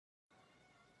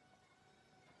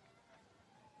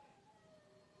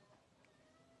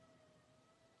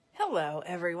Hello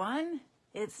everyone,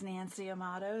 it's Nancy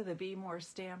Amato, the Be More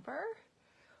Stamper.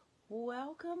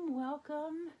 Welcome.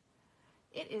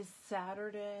 It is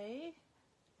Saturday,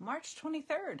 March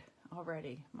 23rd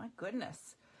already. My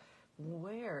goodness,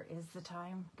 where is the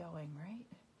time going, right?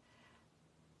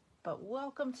 But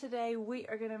welcome today. We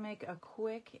are going to make a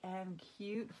quick and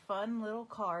cute, fun little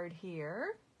card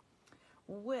here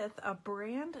with a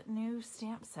brand new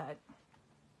stamp set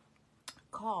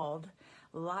called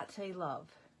Latte Love.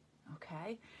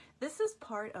 Okay, this is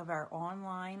part of our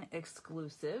online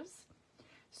exclusives,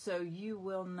 so you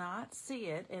will not see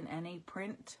it in any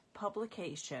print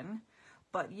publication,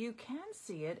 but you can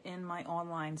see it in my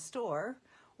online store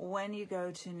when you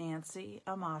go to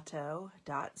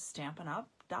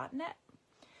nancyamato.stampinup.net.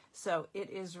 So it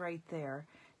is right there.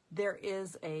 There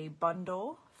is a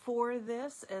bundle for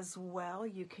this as well.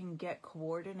 You can get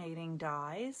coordinating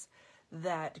dies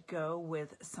that go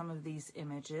with some of these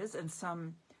images and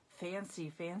some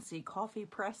fancy coffee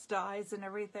press dies and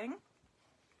everything.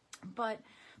 But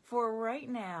for right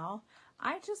now,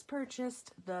 I just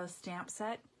purchased the stamp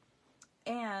set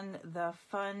and the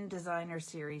fun designer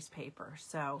series paper.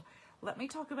 So let me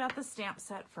talk about the stamp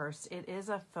set first. It is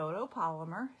a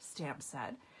photopolymer stamp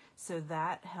set, so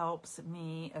that helps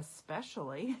me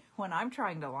especially when I'm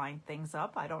trying to line things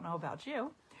up. I don't know about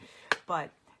you, but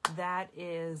that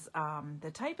is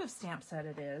the type of stamp set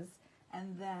it is.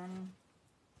 And then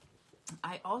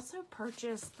I also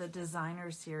purchased the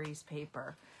designer series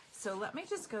paper. So let me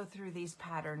just go through these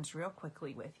patterns real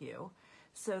quickly with you.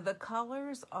 So the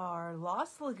colors are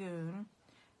Lost Lagoon,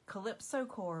 Calypso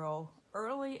Coral,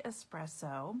 Early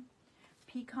Espresso,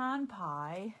 Pecan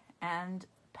Pie, and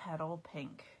Petal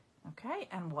Pink, okay,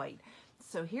 and white.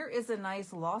 So here is a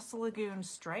nice Lost Lagoon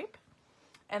stripe.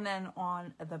 And then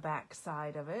on the back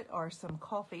side of it are some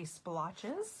coffee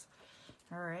splotches.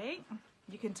 All right.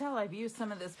 You can tell I've used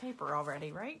some of this paper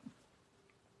already, right?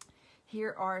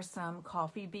 Here are some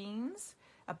coffee beans,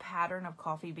 a pattern of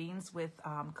coffee beans with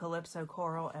Calypso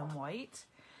Coral and white.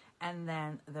 And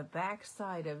then the back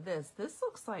side of this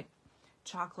looks like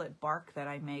chocolate bark that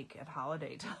I make at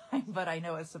holiday time, but I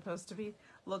know it's supposed to be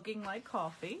looking like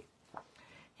coffee.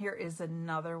 Here is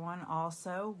another one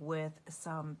also with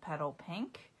some petal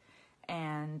pink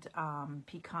and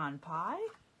pecan pie.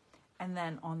 And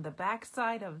then on the back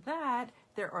side of that,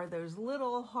 there are those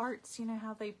little hearts. You know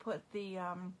how they put the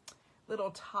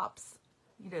little tops,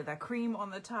 you know, that cream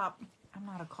on the top. I'm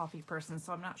not a coffee person,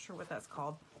 so I'm not sure what that's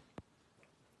called.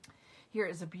 Here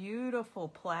is a beautiful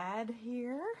plaid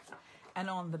here.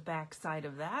 And on the back side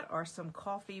of that are some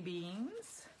coffee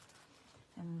beans.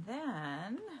 And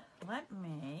then let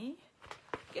me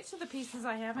get to the pieces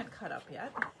I haven't cut up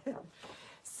yet.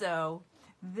 So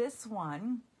this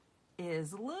one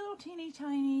is little teeny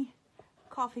tiny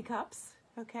coffee cups,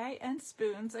 okay, and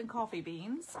spoons and coffee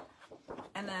beans.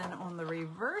 And then on the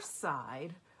reverse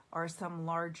side are some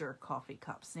larger coffee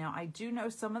cups. Now I do know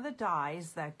some of the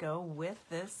dies that go with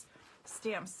this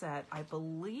stamp set, I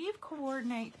believe,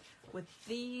 coordinate with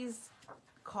these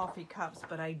coffee cups,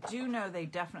 but I do know they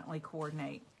definitely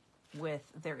coordinate with,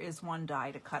 there is one die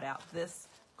to cut out this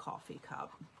coffee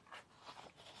cup.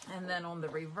 And then on the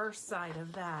reverse side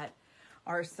of that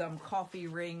are some coffee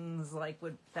rings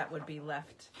that would be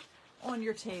left on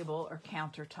your table or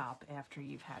countertop after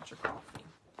you've had your coffee.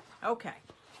 Okay,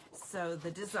 so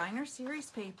the designer series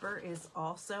paper is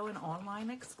also an online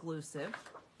exclusive.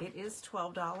 It is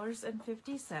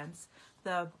 $12.50.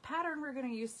 The pattern we're going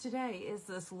to use today is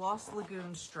this Lost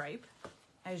Lagoon stripe,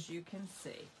 as you can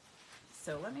see.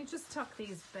 So let me just tuck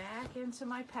these back into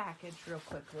my package real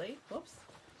quickly. Whoops.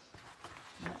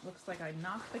 And it looks like I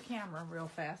knocked the camera real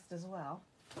fast as well.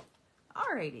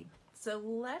 Alrighty, so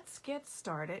let's get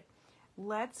started.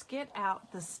 Let's get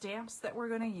out the stamps that we're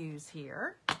going to use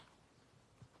here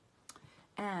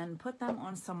and put them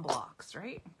on some blocks,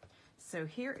 right? So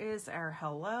here is our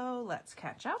hello, let's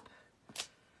catch up.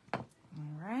 All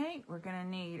right, we're going to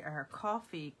need our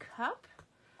coffee cup,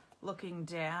 looking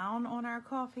down on our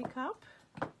coffee cup.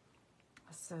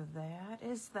 So that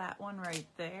is that one right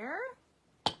there.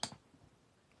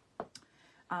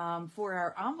 For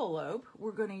our envelope,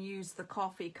 we're going to use the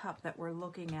coffee cup that we're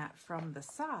looking at from the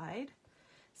side.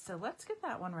 So let's get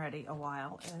that one ready a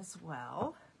while as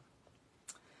well.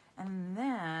 And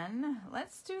then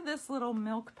let's do this little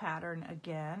milk pattern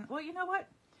again. Well, you know what?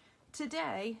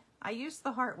 Today I used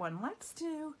the heart one. Let's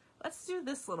do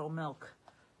this little milk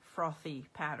frothy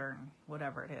pattern,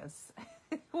 whatever it is.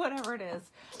 Whatever it is.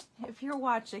 If you're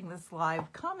watching this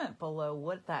live, comment below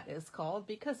what that is called,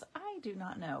 because I do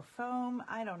not know. Foam,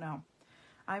 I don't know.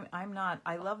 I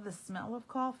love the smell of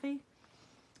coffee,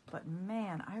 but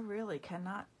man, I really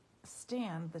cannot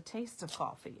stand the taste of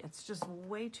coffee. It's just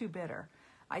way too bitter.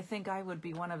 I think I would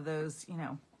be one of those, you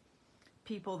know,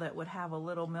 people that would have a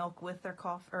little milk with their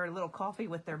coffee, or a little coffee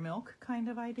with their milk kind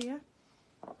of idea.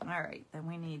 All right, then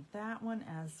we need that one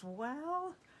as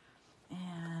well.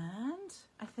 And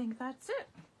I think that's it.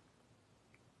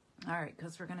 All right,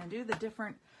 because we're going to do the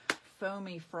different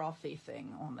foamy frothy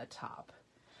thing on the top.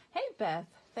 Hey Beth,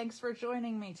 thanks for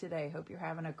joining me today. Hope you're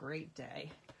having a great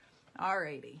day.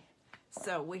 Alrighty,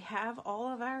 so we have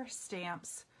all of our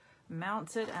stamps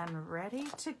mounted and ready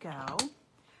to go.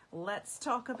 Let's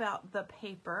talk about the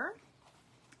paper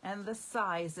and the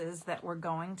sizes that we're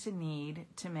going to need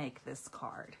to make this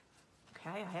card.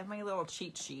 Okay, I have my little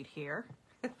cheat sheet here,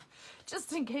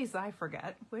 just in case I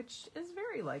forget, which is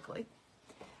very likely.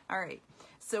 All right,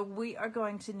 so we are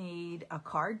going to need a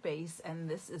card base, and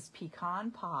this is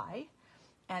Pecan Pie,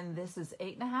 and this is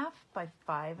 8.5 by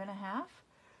 5.5,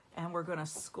 and we're going to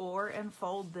score and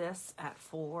fold this at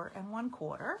 4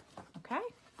 1/4. Okay,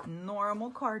 normal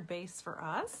card base for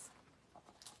us.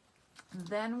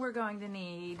 Then we're going to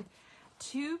need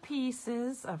 2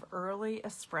 pieces of early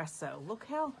espresso. Look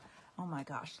how, oh my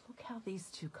gosh, look how these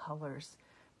 2 colors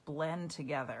blend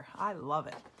together. I love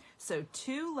it. So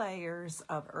 2 layers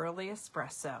of early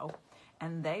espresso,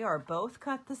 and they are both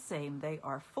cut the same. They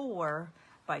are 4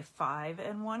 by 5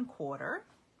 1/4.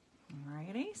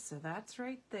 Alrighty, so that's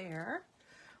right there.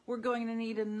 We're going to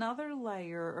need another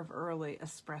layer of early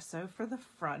espresso for the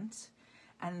front,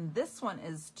 and this one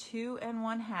is 2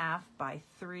 1/2 by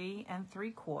 3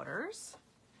 3/4.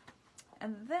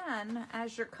 And then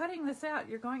as you're cutting this out,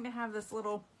 you're going to have this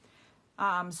little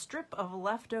strip of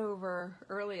leftover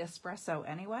early espresso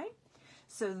anyway.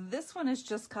 So this one is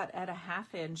just cut at a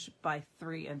 1/2 inch by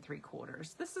 3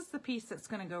 3/4. This is the piece that's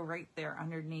going to go right there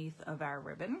underneath of our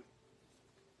ribbon.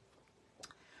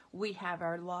 We have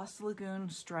our Lagoon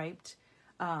striped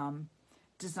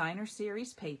designer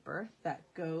series paper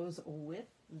that goes with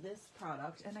this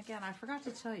product. And again, I forgot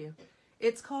to tell you,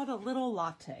 it's called A Little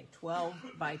Latte, 12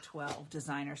 by 12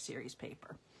 designer series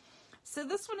paper. So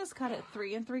this one is cut at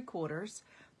 3 3/4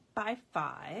 by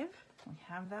 5. We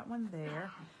have that one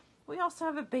there. We also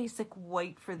have a basic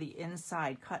white for the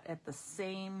inside cut at the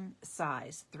same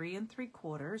size, 3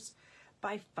 3/4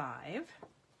 by 5.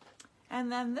 And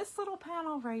then this little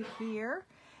panel right here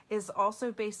is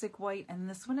also basic white, and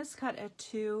this one is cut at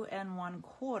 2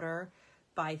 1/4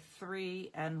 by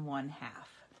 3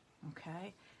 1/2.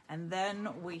 Okay, and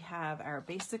then we have our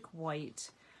basic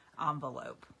white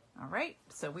envelope. All right,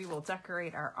 so we will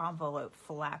decorate our envelope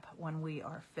flap when we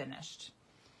are finished.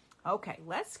 Okay,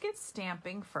 let's get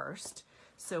stamping first.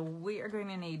 So we are going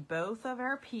to need both of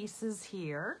our pieces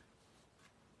here.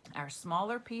 Our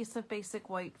smaller piece of basic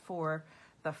white for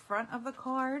the front of the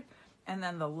card, and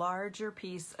then the larger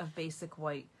piece of basic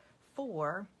white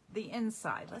for the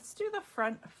inside. Let's do the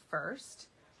front first.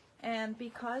 And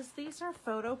because these are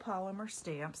photopolymer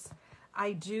stamps,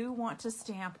 I do want to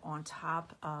stamp on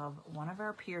top of one of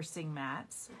our piercing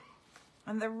mats.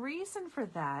 And the reason for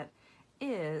that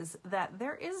is that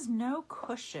there is no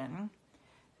cushion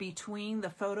between the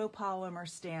photopolymer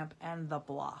stamp and the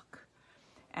block.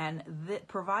 And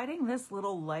providing this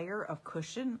little layer of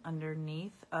cushion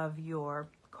underneath of your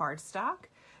cardstock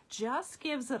just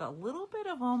gives it a little bit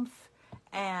of oomph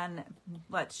and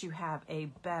lets you have a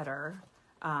better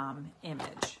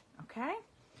image. Okay,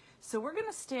 so we're going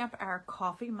to stamp our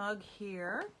coffee mug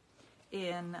here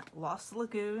in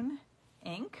Lagoon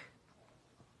ink.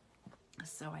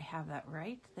 So I have that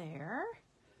right there.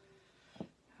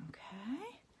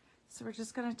 Okay, so we're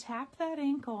just going to tap that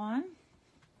ink on.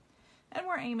 And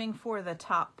we're aiming for the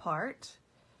top part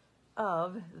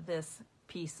of this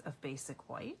piece of basic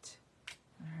white.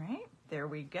 All right, there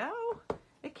we go.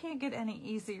 It can't get any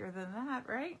easier than that,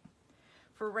 right?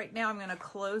 For right now, I'm going to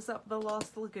close up the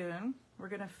Lagoon. We're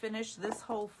going to finish this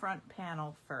whole front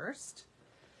panel first.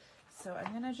 So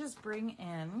I'm going to just bring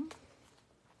in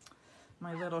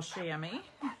my little chamois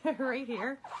right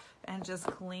here and just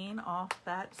clean off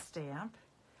that stamp.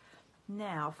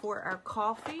 Now for our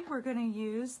coffee, we're going to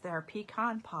use their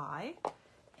Pecan Pie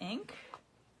ink.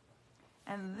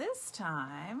 And this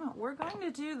time we're going to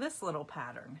do this little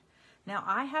pattern. Now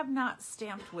I have not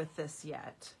stamped with this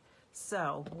yet.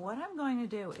 So what I'm going to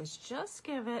do is just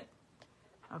give it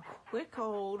a quick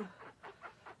old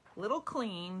little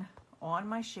clean on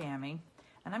my chamois.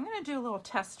 And I'm going to do a little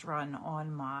test run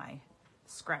on my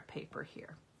scrap paper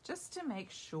here, just to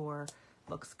make sure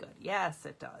looks good. Yes,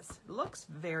 it does. It looks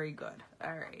very good.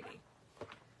 Alrighty.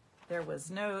 There was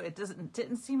no, it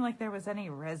didn't seem like there was any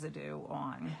residue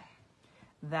on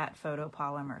that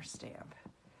photopolymer stamp.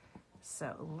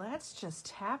 So let's just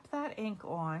tap that ink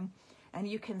on. And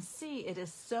you can see it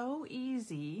is so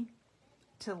easy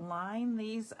to line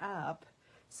these up.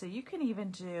 So you can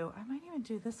even do, I might even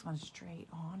do this one straight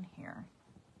on here.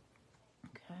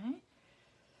 Okay.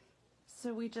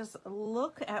 So we just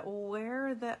look at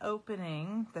where the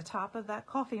opening, the top of that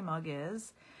coffee mug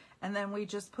is, and then we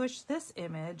just push this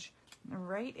image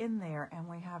right in there, and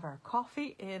we have our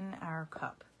coffee in our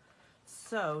cup.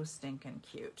 So stinking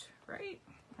cute, right?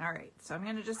 All right, so I'm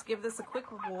gonna just give this a quick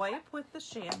wipe with the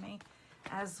chamois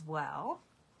as well.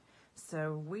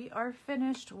 So we are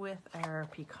finished with our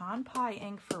pecan pie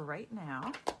ink for right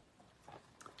now.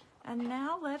 And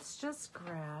now let's just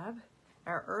grab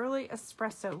our early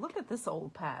espresso. Look at this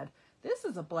old pad. This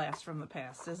is a blast from the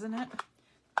past, isn't it?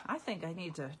 I think I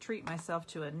need to treat myself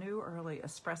to a new early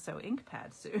espresso ink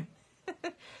pad soon.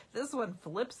 This one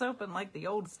flips open like the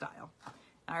old style.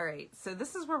 All right, so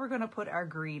this is where we're going to put our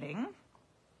greeting.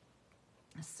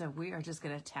 So we are just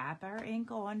going to tap our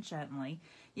ink on gently.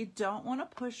 You don't want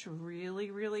to push really,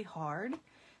 really hard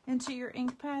into your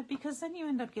ink pad, because then you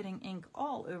end up getting ink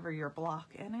all over your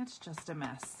block and it's just a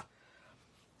mess.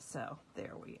 So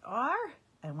there we are,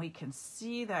 and we can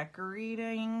see that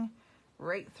greeting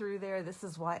right through there. This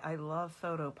is why I love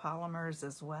photopolymers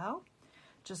as well.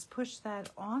 Just push that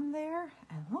on there,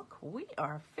 and look, we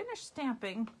are finished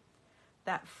stamping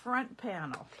that front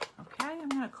panel. Okay, I'm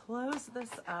going to close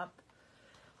this up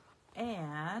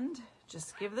and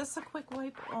just give this a quick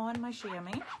wipe on my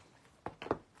chamois.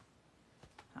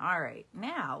 All right,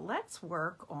 now let's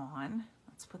work on,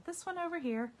 let's put this one over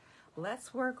here.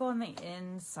 Let's work on the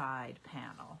inside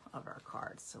panel of our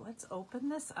card. So let's open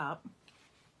this up,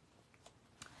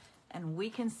 and we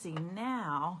can see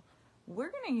now we're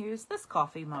going to use this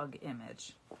coffee mug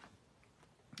image.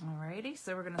 Alrighty,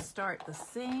 so we're going to start the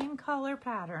same color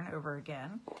pattern over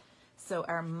again. So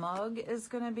our mug is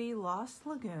going to be Lost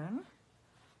Lagoon.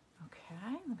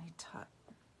 Okay, let me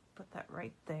put that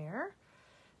right there.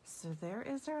 So there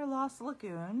is our Lost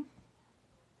Lagoon.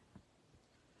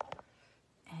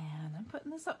 And I'm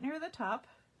putting this up near the top.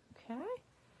 Okay.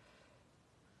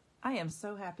 I am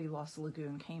so happy Lost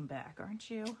Lagoon came back, aren't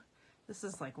you? This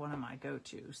is like one of my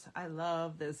go-tos. I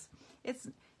love this.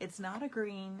 It's not a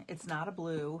green, it's not a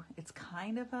blue. It's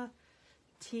kind of a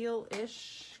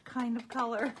teal-ish kind of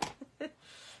color.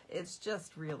 It's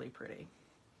just really pretty.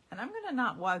 And I'm gonna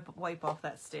not wipe off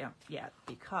that stamp yet,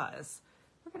 because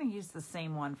we're gonna use the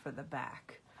same one for the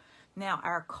back. Now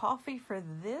our coffee for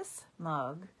this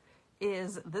mug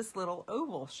is this little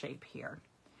oval shape here.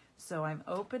 So I'm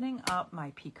opening up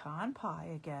my pecan pie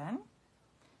again.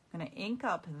 I'm going to ink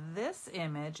up this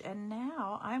image, and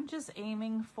now I'm just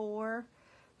aiming for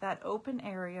that open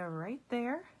area right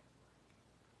there.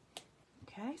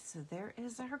 Okay, so there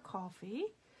is our coffee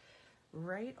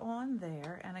right on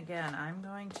there. And again, I'm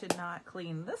going to not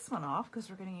clean this one off because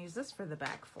we're going to use this for the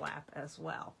back flap as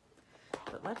well.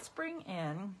 But let's bring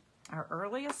in our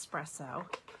early espresso.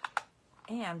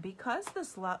 And because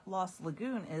this Lost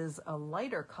Lagoon is a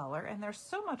lighter color and there's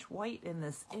so much white in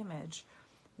this image,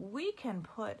 we can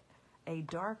put a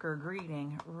darker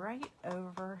greeting right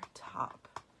over top.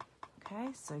 Okay,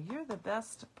 so you're the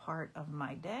best part of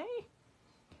my day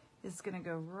is going to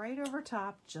go right over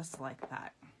top just like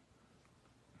that.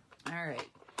 All right,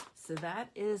 so that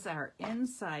is our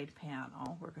inside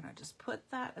panel. We're going to just put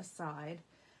that aside.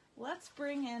 Let's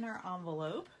bring in our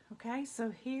envelope. Okay, so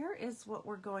here is what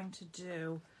we're going to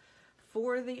do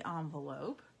for the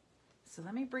envelope. So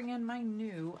let me bring in my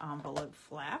new envelope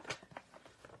flap.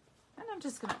 And I'm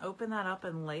just going to open that up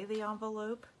and lay the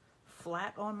envelope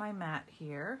flat on my mat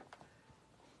here.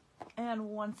 And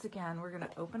once again, we're going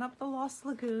to open up the Lost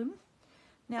Lagoon.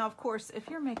 Now, of course, if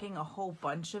you're making a whole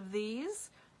bunch of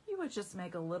these, you would just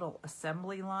make a little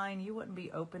assembly line. You wouldn't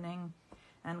be opening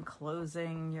and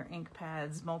closing your ink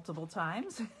pads multiple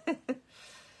times.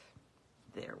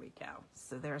 There we go.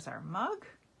 So there's our mug.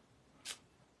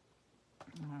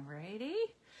 Alrighty.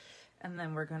 And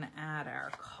then we're going to add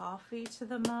our coffee to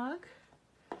the mug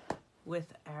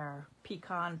with our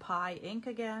pecan pie ink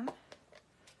again.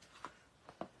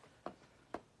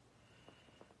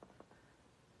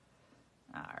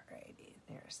 Alrighty,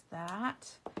 there's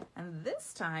that. And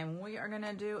this time we are going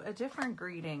to do a different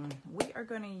greeting. We are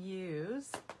going to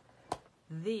use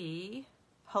the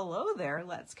hello there,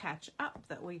 let's catch up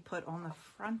that we put on the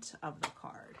front of the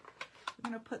card.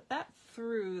 I'm going to put that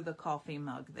through the coffee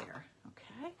mug there,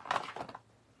 okay?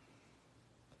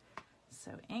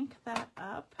 So ink that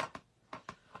up.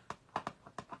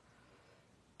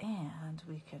 And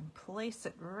we can place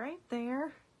it right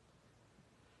there.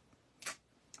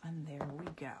 And there we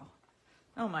go.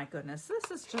 Oh my goodness,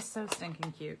 this is just so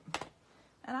stinking cute.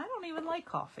 And I don't even like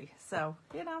coffee, so,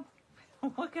 you know,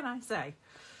 What can I say?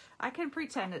 I can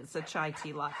pretend it's a chai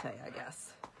tea latte, I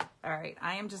guess. All right,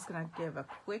 I am just gonna give a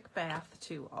quick bath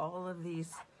to all of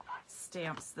these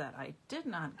stamps that I did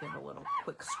not give a little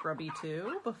quick scrubby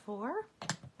to before. All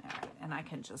right, and I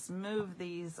can just move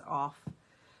these off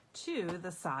to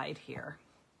the side here.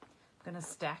 I'm gonna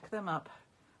stack them up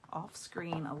off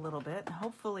screen a little bit.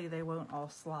 Hopefully they won't all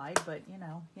slide, but you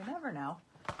know, you never know.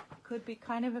 Could be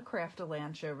kind of a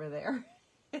craft-a-lanch over there.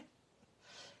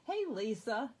 Hey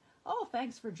Lisa, oh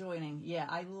thanks for joining. Yeah,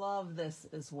 I love this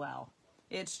as well.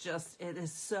 It's just, it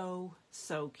is so,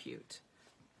 so cute.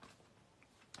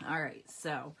 All right,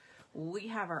 so we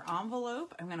have our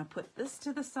envelope. I'm gonna put this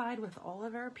to the side with all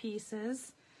of our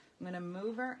pieces. I'm gonna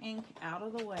move our ink out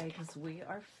of the way because we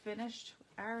are finished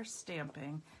our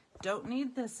stamping. Don't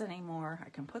need this anymore. I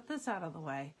can put this out of the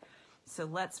way. So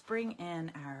let's bring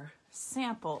in our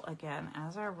sample again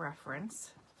as our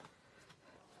reference.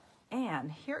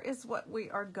 And here is what we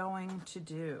are going to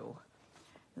do.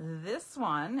 This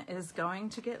one is going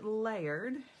to get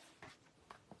layered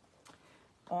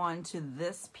onto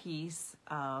this piece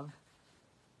of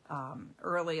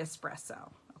early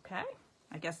espresso, okay?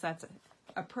 I guess that's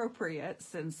appropriate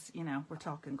since, you know, we're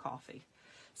talking coffee.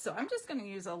 So I'm just gonna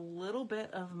use a little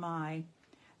bit of my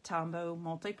Tombow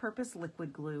multi-purpose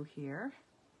liquid glue here.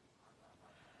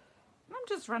 I'm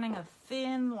just running a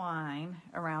thin line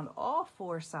around all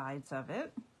four sides of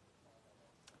it.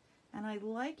 And I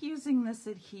like using this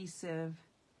adhesive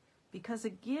because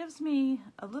it gives me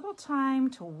a little time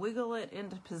to wiggle it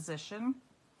into position.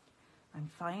 I'm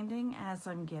finding as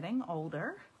I'm getting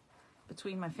older,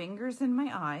 between my fingers and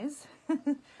my eyes,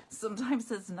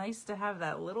 sometimes it's nice to have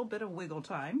that little bit of wiggle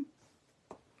time.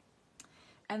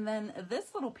 And then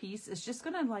this little piece is just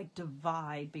gonna like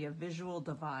divide, be a visual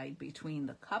divide between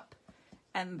the cup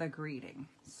and the greeting.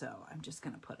 So I'm just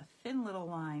gonna put a thin little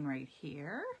line right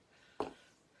here. And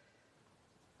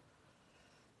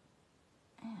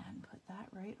put that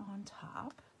right on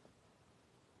top.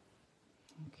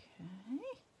 Okay.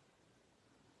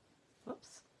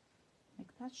 Whoops.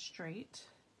 Make that straight.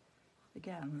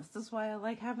 Again, this is why I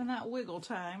like having that wiggle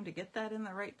time to get that in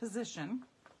the right position.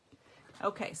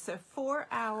 Okay, so for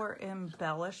our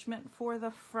embellishment for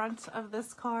the front of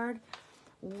this card,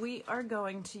 we are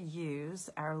going to use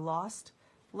our Lost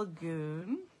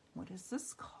Lagoon. What is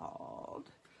this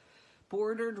called?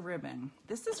 Bordered ribbon.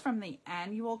 This is from the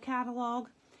annual catalog,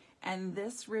 and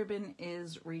this ribbon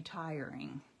is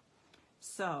retiring.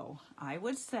 So I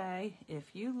would say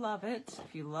if you love it,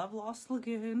 if you love Lost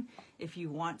Lagoon, if you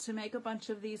want to make a bunch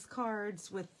of these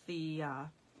cards with the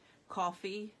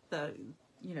coffee,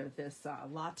 this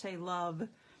Latte Love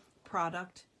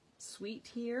product suite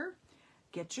here,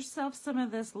 get yourself some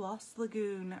of this Lost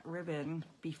Lagoon ribbon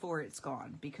before it's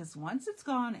gone, because once it's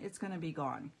gone, it's going to be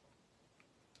gone.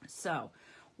 So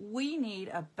we need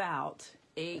about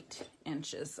 8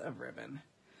 inches of ribbon,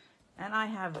 and I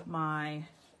have my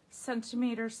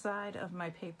centimeter side of my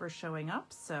paper showing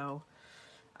up, so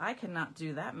I cannot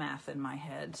do that math in my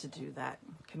head to do that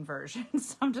conversion.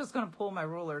 So I'm just going to pull my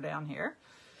ruler down here.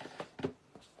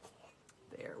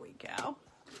 There we go.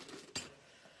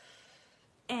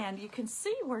 And you can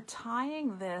see we're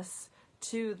tying this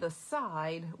to the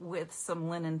side with some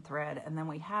linen thread, and then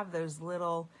we have those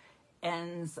little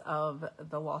ends of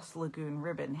the Lost Lagoon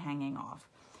ribbon hanging off.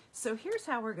 So here's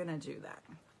how we're going to do that.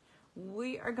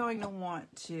 We are going to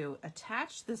want to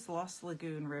attach this Lost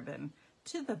Lagoon ribbon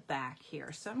to the back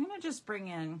here. So I'm going to just bring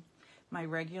in my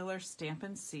regular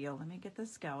Stampin' Seal. Let me get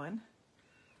this going.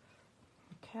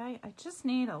 Okay, I just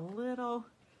need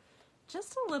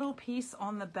just a little piece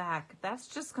on the back. That's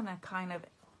just going to kind of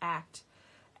act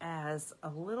as a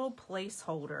little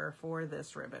placeholder for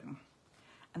this ribbon.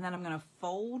 And then I'm going to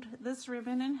fold this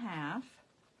ribbon in half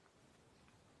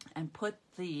and put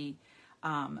the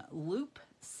loop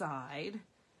side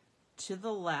to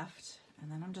the left, and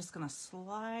then I'm just going to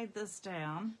slide this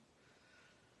down.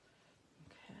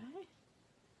 Okay.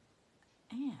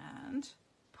 And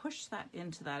push that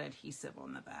into that adhesive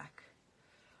on the back.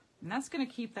 And that's going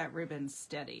to keep that ribbon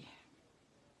steady.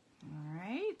 All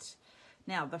right.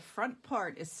 Now the front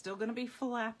part is still going to be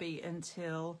flappy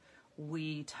until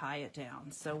we tie it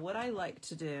down. So what I like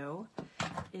to do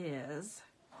is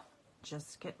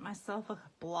just get myself a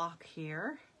block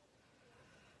here.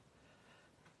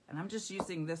 And I'm just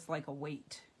using this like a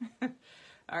weight.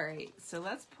 All right, so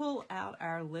let's pull out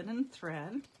our linen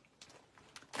thread.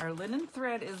 Our linen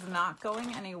thread is not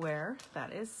going anywhere.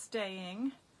 That is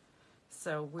staying.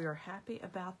 So we're happy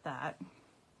about that.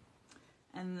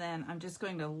 And then I'm just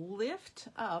going to lift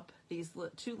up these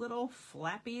 2 little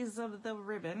flappies of the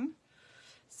ribbon.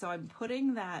 So I'm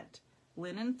putting that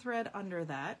linen thread under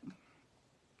that.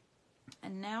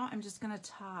 And now I'm just going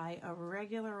to tie a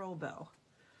regular old bow.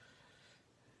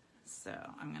 So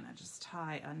I'm going to just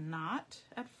tie a knot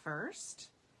at first.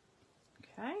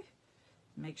 Okay.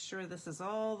 Make sure this is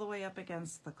all the way up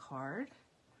against the card.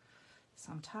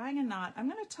 So I'm tying a knot. I'm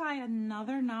going to tie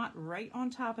another knot right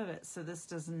on top of it so this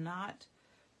does not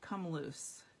come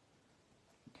loose.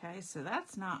 Okay, so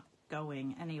that's not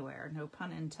going anywhere. No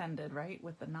pun intended, right,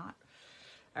 with the knot.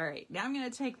 All right, now I'm going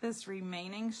to take this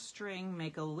remaining string,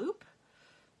 make a loop,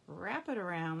 wrap it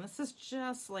around. This is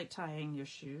just like tying your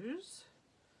shoes.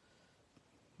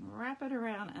 Wrap it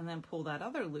around and then pull that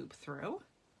other loop through.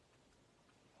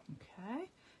 Okay,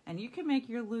 and you can make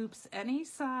your loops any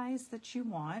size that you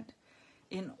want.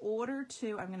 In order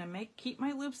to, I'm going to keep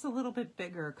my loops a little bit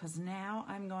bigger because now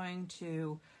I'm going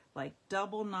to like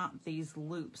double knot these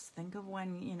loops. Think of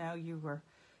when, you know, you were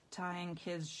tying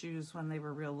kids' shoes when they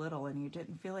were real little and you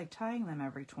didn't feel like tying them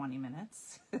every 20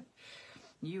 minutes.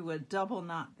 You would double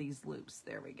knot these loops.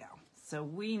 There we go. So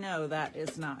we know that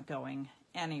is not going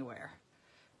anywhere.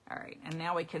 All right, and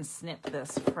now we can snip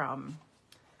this from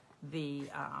the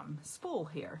spool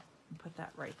here and put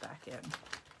that right back in.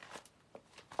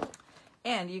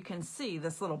 And you can see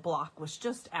this little block was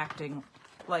just acting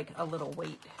like a little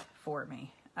weight for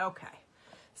me. Okay,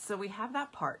 so we have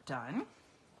that part done.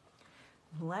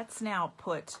 Let's now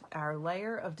put our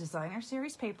layer of designer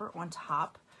series paper on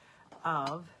top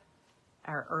of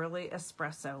our early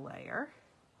espresso layer.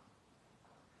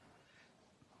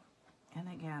 And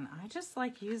again, I just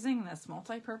like using this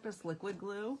multi-purpose liquid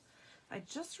glue. I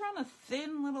just run a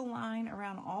thin little line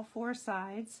around all four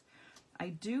sides. I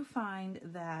do find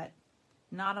that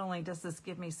not only does this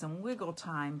give me some wiggle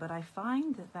time, but I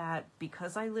find that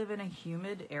because I live in a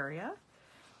humid area,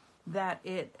 that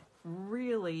it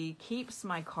really keeps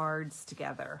my cards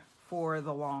together for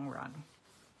the long run.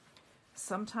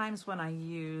 Sometimes when I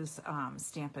use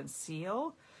Stampin'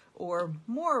 Seal, or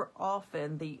more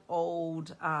often the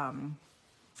old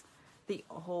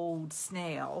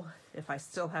snail, if I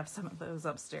still have some of those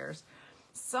upstairs,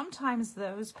 sometimes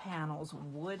those panels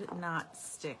would not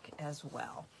stick as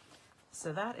well.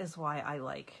 So that is why I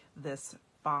like this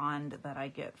bond that I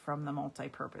get from the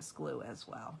multi-purpose glue as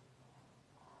well.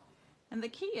 And the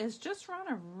key is just run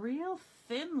a real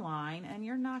thin line and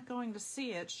you're not going to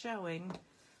see it showing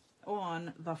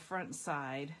on the front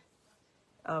side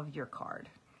of your card.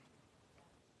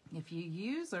 If you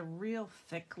use a real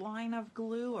thick line of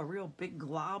glue, a real big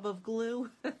glob of glue,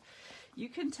 you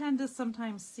can tend to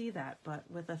sometimes see that, but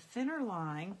with a thinner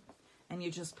line and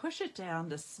you just push it down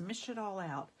to smish it all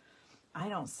out, I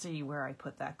don't see where I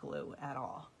put that glue at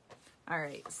all. All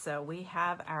right, so we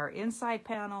have our inside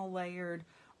panel layered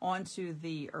onto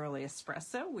the early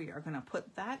espresso. We are going to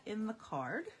put that in the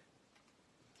card.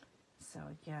 So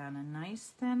again, a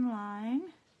nice thin line.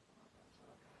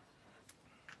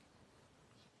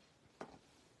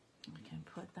 We can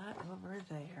put that over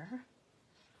there.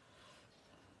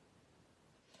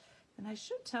 And I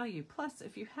should tell you, plus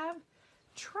if you have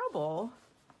trouble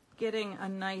getting a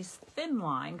nice thin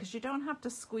line, because you don't have to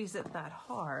squeeze it that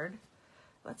hard,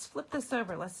 let's flip this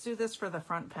over. Let's do this for the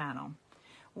front panel.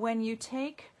 When you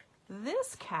take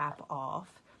this cap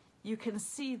off, you can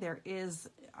see there is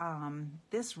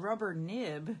this rubber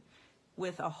nib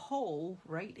with a hole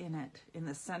right in it in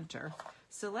the center.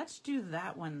 So let's do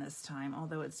that one this time,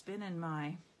 although it's been in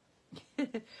my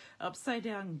upside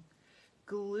down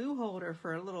glue holder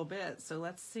for a little bit. So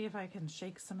let's see if I can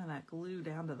shake some of that glue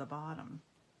down to the bottom.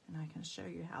 And I can show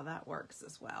you how that works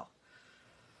as well.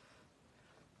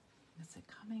 Is it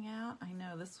coming out? I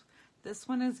know this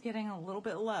one is getting a little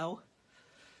bit low.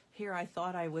 Here I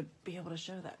thought I would be able to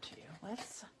show that to you.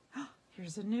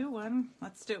 Here's a new one.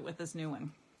 Let's do it with this new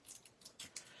one.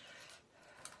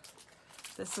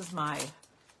 This is my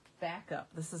backup.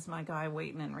 This is my guy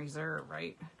waiting in reserve,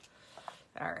 right?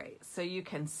 All right, so you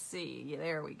can see,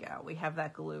 there we go. We have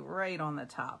that glue right on the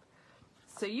top.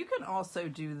 So you can also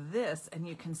do this and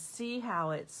you can see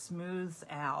how it smooths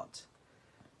out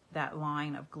that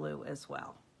line of glue as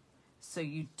well. So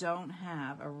you don't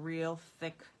have a real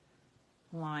thick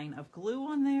line of glue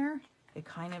on there. It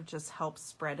kind of just helps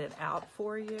spread it out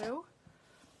for you.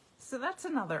 So that's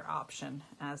another option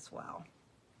as well.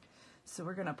 So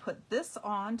we're gonna put this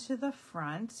on to the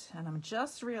front, and I'm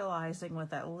just realizing with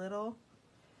that little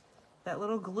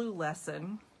glue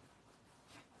lesson,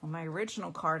 on my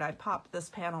original card, I popped this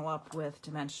panel up with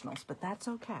dimensionals, but that's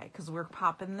okay because we're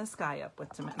popping this guy up with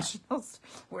dimensionals.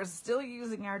 We're still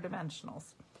using our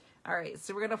dimensionals. All right,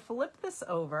 so we're gonna flip this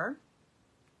over,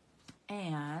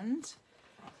 and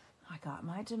I got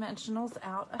my dimensionals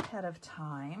out ahead of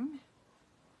time,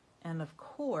 and then of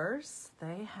course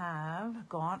they have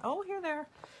gone, oh, here there.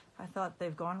 I thought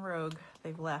they've gone rogue.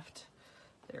 They've left.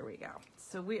 There we go.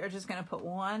 So we are just going to put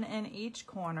one in each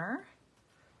corner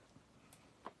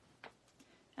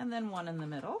and then one in the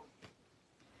middle.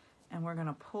 And we're going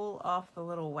to pull off the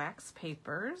little wax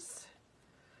papers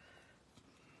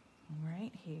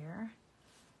right here.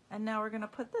 And now we're going to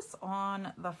put this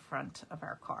on the front of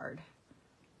our card.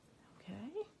 Okay,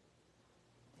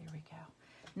 there we go.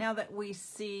 Now that we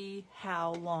see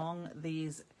how long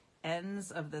these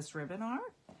ends of this ribbon are,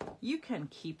 you can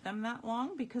keep them that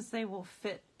long because they will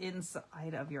fit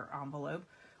inside of your envelope.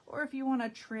 Or if you want to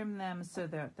trim them so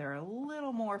that they're a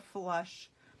little more flush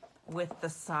with the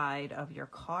side of your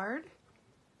card,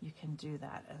 you can do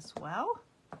that as well.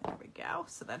 There we go.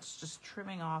 So that's just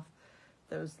trimming off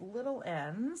those little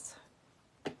ends.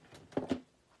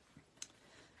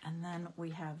 And then we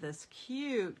have this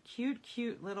cute, cute,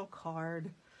 cute little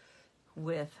card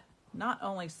with not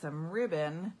only some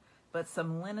ribbon, but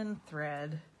some linen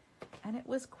thread. And it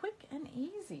was quick and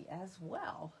easy as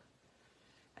well.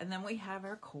 And then we have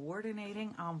our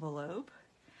coordinating envelope.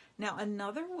 Now,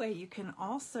 another way you can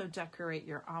also decorate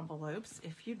your envelopes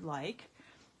if you'd like,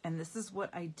 and this is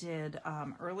what I did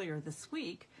earlier this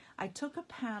week. I took a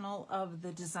panel of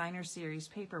the designer series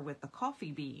paper with the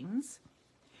coffee beans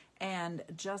and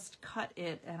just cut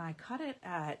it, and I cut it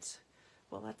at,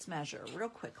 well, let's measure real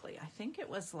quickly. I think it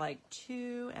was like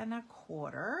 2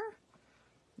 1/4.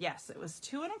 Yes, it was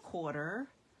 2 1/4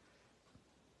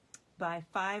 by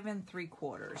 5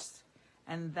 3/4.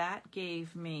 And that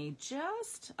gave me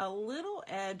just a little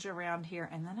edge around here.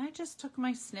 And then I just took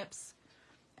my snips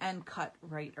and cut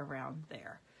right around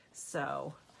there.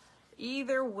 So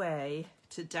either way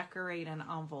to decorate an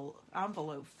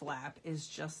envelope flap is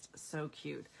just so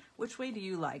cute. Which way do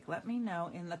you like? Let me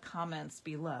know in the comments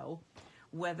below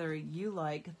whether you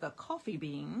like the coffee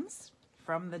beans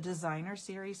from the designer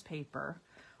series paper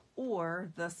or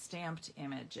the stamped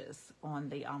images on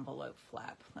the envelope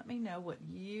flap. Let me know what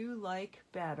you like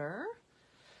better.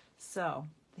 So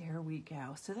there we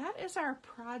go. So that is our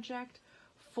project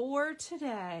for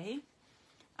today.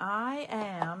 I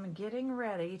am getting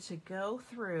ready to go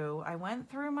through, I went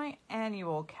through my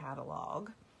annual catalog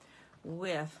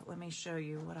with, let me show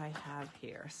you what I have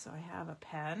here. So I have a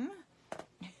pen,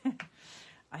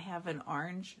 I have an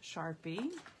orange Sharpie,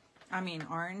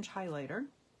 orange highlighter,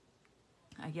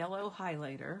 a yellow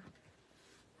highlighter,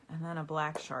 and then a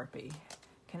black Sharpie.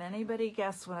 Can anybody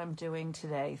guess what I'm doing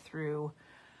today through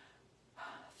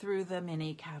the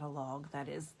mini catalog that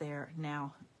is there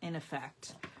now in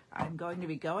effect? I'm going to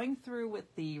be going through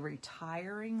with the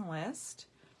retiring list,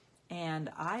 and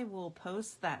I will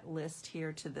post that list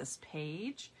here to this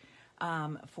page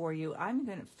for you. I'm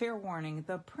going to, fair warning,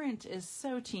 the print is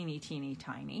so teeny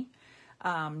tiny.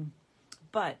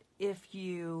 But if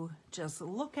you just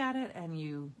look at it and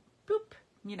you, boop,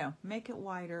 make it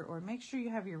wider, or make sure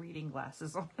you have your reading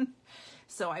glasses on.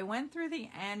 So I went through the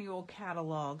annual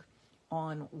catalog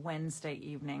on Wednesday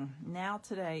evening. Now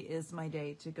today is my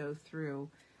day to go through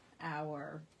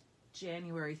our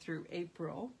January through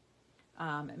April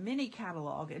mini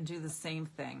catalog and do the same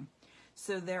thing.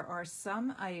 So there are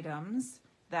some items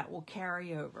that will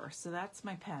carry over. So that's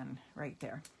my pen right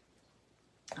there.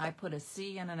 I put a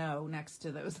C and an O next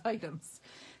to those items.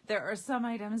 There are some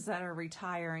items that are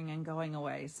retiring and going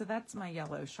away. So that's my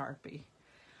yellow Sharpie.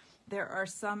 There are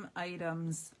some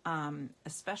items,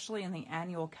 especially in the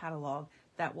annual catalog,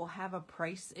 that will have a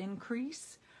price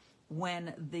increase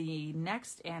when the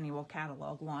next annual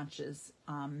catalog launches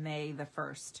May the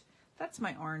 1st. That's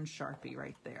my orange Sharpie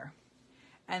right there.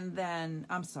 And then,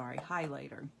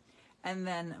 highlighter. And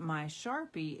then my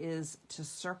Sharpie is to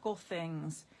circle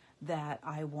things that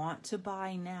I want to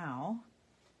buy now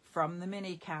from the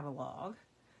mini catalog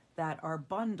that are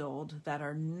bundled, that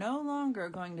are no longer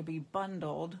going to be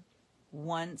bundled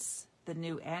once the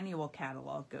new annual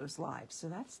catalog goes live. So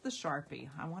that's the Sharpie.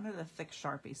 I wanted a thick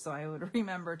Sharpie so I would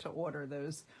remember to order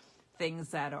those things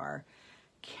that are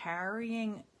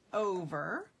carrying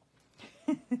over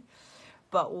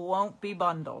but won't be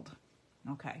bundled.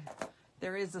 Okay.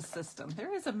 There is a system.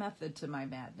 There is a method to my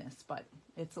madness, but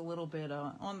it's a little bit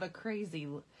on the crazy,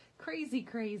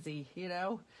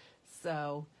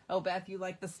 So, oh, Beth, you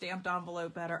like the stamped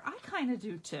envelope better? I kind of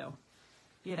do too.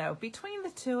 Between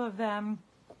the two of them,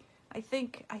 I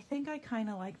think I kind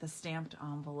of like the stamped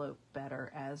envelope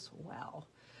better as well.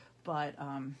 But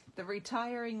the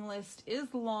retiring list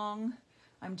is long.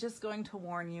 I'm just going to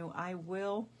warn you, I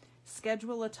will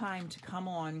schedule a time to come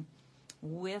on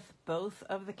with both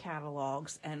of the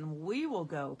catalogs, and we will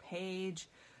go page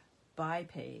by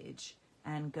page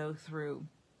and go through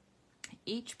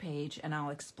each page, and I'll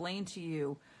explain to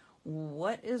you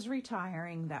what is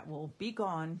retiring that will be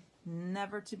gone,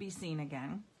 never to be seen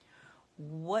again,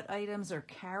 what items are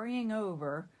carrying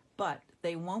over, but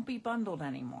they won't be bundled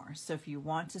anymore. So if you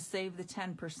want to save the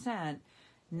 10%,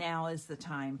 now is the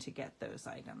time to get those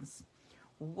items.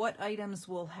 What items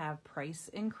will have price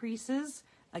increases?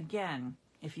 Again,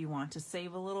 if you want to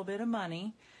save a little bit of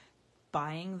money,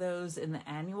 buying those in the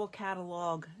annual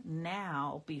catalog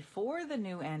now before the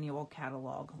new annual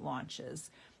catalog launches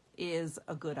is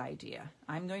a good idea.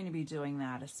 I'm going to be doing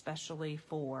that especially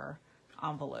for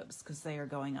envelopes because they are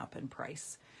going up in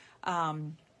price.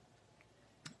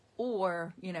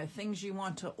 Or, you know, things you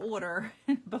want to order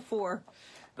before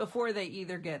they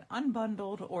either get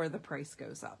unbundled or the price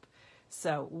goes up.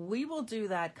 So we will do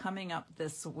that coming up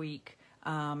this week,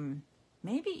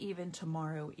 maybe even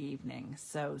tomorrow evening.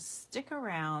 So stick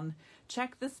around,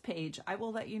 check this page. I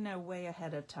will let you know way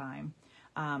ahead of time.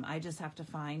 I just have to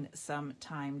find some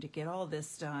time to get all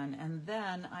this done. And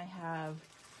then I have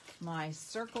my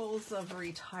circles of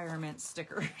retirement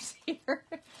stickers here.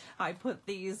 I put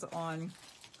these on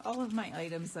all of my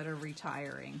items that are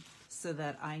retiring so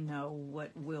that I know what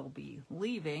will be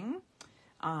leaving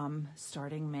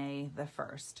starting May the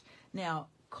 1st. Now,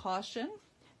 caution,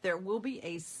 there will be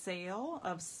a sale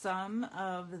of some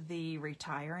of the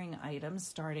retiring items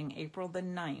starting April the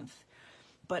 9th,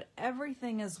 but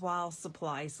everything is while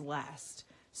supplies last.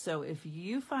 So if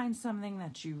you find something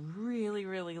that you really,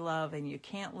 really love and you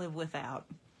can't live without,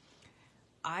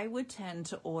 I would tend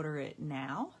to order it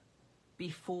now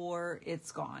before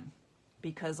it's gone.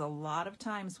 Because a lot of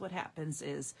times what happens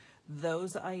is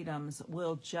those items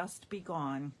will just be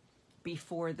gone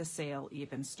before the sale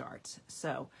even starts.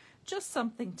 So just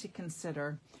something to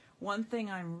consider. One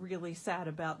thing I'm really sad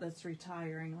about that's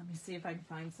retiring, let me see if I can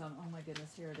find some. Oh my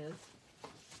goodness, here it is.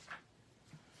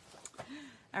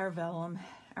 Our vellum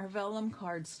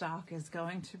cardstock is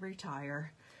going to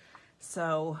retire.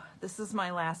 So this is my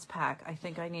last pack. I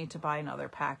think I need to buy another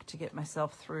pack to get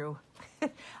myself through.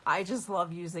 I just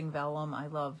love using vellum. I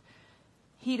love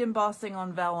heat embossing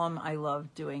on vellum. I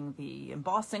love doing the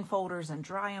embossing folders and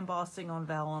dry embossing on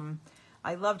vellum.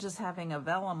 I love just having a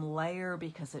vellum layer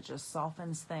because it just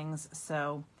softens things.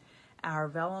 So our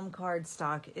vellum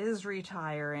cardstock is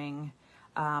retiring.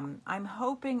 I'm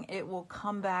hoping it will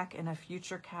come back in a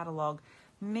future catalog,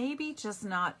 maybe just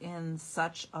not in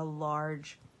such a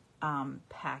large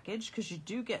package, because you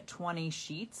do get 20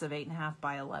 sheets of 8.5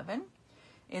 by 11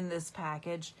 in this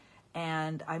package,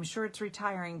 and I'm sure it's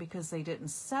retiring because they didn't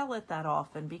sell it that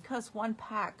often, because one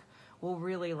pack will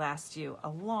really last you a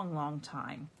long, long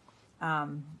time.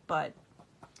 But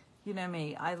you know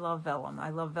me, I love vellum. I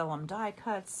love vellum die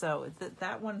cuts, so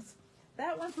that one's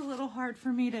a little hard for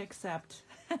me to accept,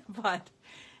 but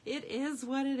it is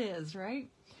what it is, right?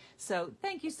 So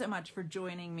thank you so much for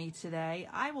joining me today.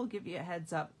 I will give you a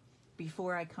heads up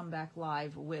before I come back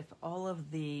live with all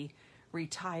of the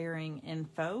retiring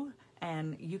info,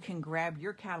 and you can grab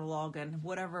your catalog and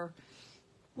whatever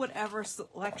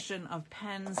selection of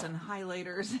pens and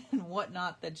highlighters and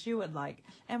whatnot that you would like,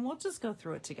 and we'll just go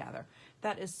through it together.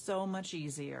 That is so much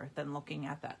easier than looking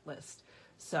at that list.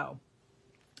 So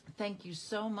thank you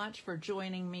so much for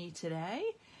joining me today.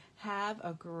 Have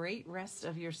a great rest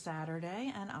of your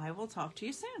Saturday, and I will talk to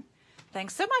you soon.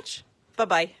 Thanks so much.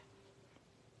 Bye-bye.